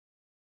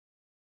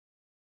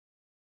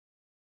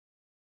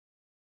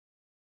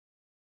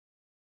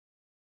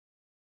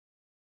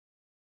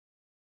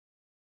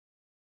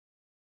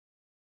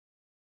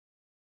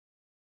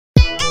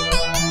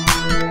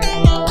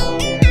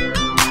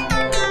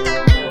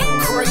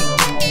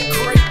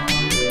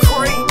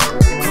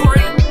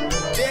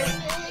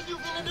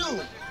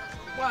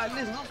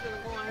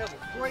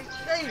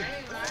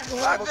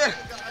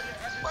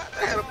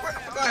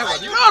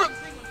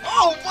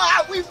Oh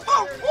my, we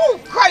fuck. Ooh,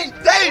 great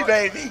day,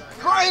 baby.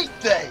 Great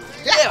day.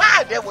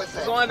 Yeah, that was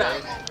it. Going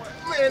on.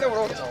 Man, that was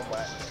what I'm talking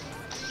about.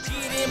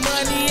 Getting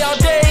money all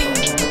day.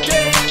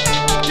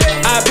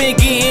 I've been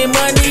getting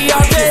money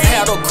all day.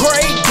 Had a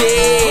great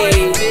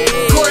day.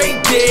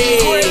 Great day.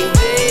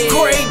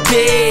 Great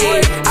day.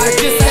 I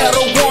just had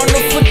a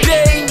wonderful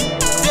day.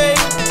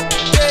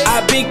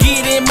 I've been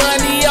getting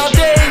money all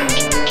day.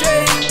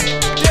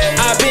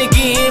 I've been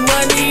getting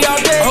money all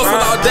day.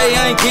 Hustle all day,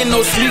 I ain't getting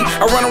no sleep.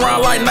 I run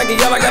around like Nike,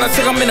 y'all. I gotta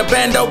check. I'm in the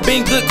bando,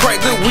 being good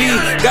crack, good weed.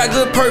 Got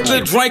good perk,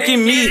 good drink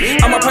in me.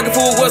 I'm a pocket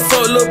full, what's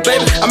up, little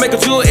baby? I make a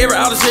jewel every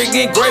out of shit,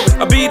 getting gravy.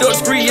 I beat up the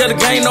street, yeah, the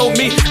gang know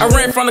me. I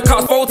ran from the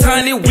cops 4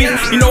 times this week.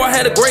 You know I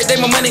had a great day,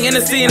 my money in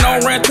the sea, and I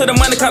don't ran to the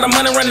money, cause the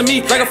money ran to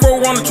me. Like a 4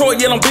 on the Troy,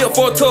 yeah, I'm built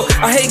for a tour.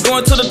 I hate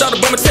going to the doctor,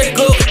 but my check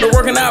up. Been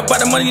working out by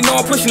the money, you know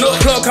I'm pushing up.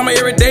 Club coming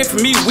every day for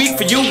me, week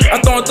for you.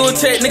 I throwing through a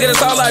check, nigga, that's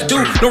all I do.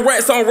 No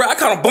rats on rap, I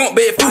call them bump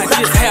bed food.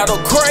 I just had a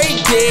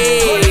great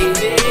day.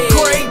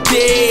 Great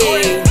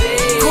day.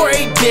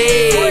 Great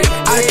day.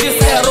 I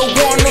just had a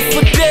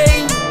wonderful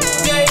day.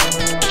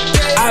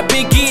 I've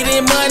been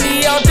getting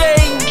money all day.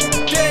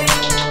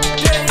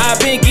 I've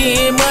been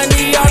getting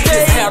money all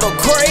day. Had a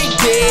great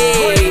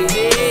day.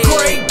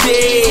 Great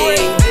day.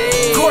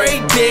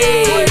 Great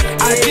day.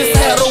 I just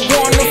had a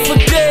wonderful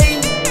day.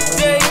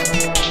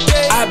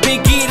 I've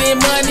been getting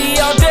money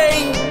all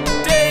day.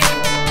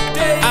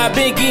 I've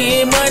been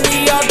getting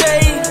money all day.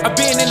 I've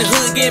been in the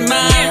hood getting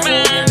mine.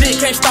 Nigga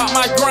can't stop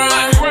my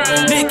grind.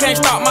 Nigga can't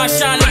stop my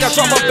shine. Nigga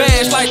drop my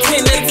bags like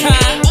 10 at a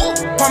time.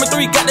 Apartment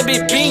 3 got the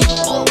big beam.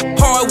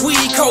 Hard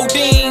weed,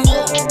 codeine.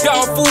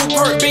 Dog food,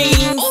 perk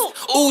beans.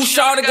 Ooh,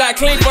 shawty got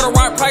clean for the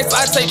right price.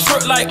 I take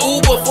trip like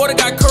Uber. Before they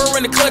got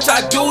curry in the clutch,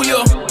 I do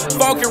ya.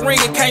 Funky ring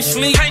and can't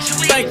sleep.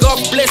 Thank God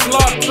for blessing,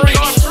 Lord preach.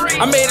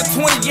 I made a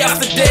 20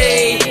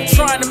 yesterday.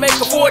 Trying to make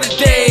a 40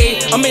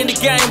 day. I'm in the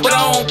game, but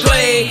I don't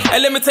play.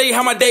 And let me tell you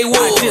how my day was.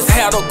 I just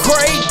had a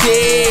great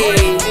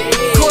day.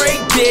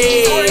 Great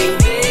day.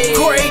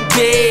 Great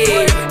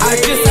day. I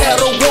just had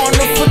a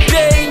wonderful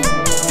day.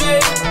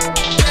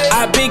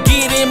 I've been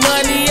getting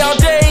money all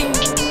day.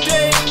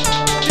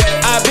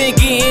 I've been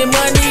getting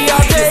money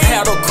all day. Just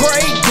had a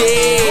great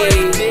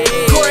day.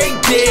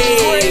 Great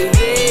day.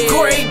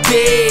 Great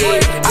day.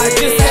 I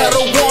just had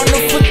a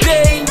wonderful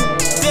day.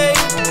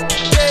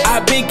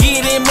 I've been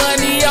getting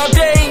money all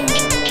day.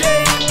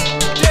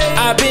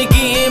 I've been